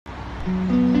Yeah.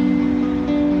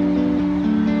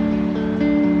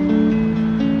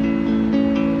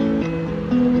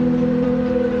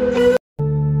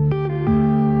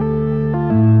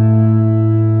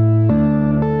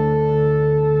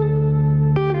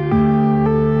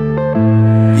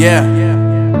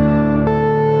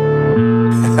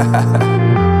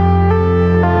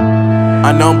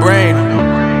 Unknown Brain,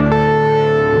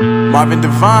 Marvin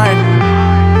Divine.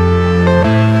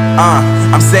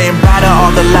 I'm saying bye to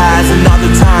all the lies and all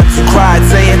the times you cried,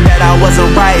 saying that I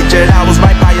wasn't right, yet I was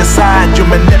right by your side. You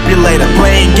manipulator,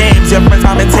 playing games, your friends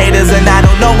commentators, and I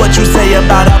don't know what you say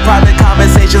about our private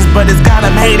conversations, but it's got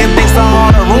them hating. Thanks to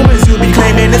all the rumors you be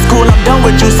claiming. It's cool, I'm done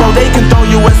with you, so they can throw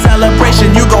you a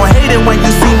celebration. You gon' hate it when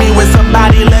you see me with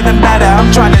somebody living better.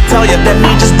 I'm trying to tell you that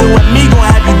me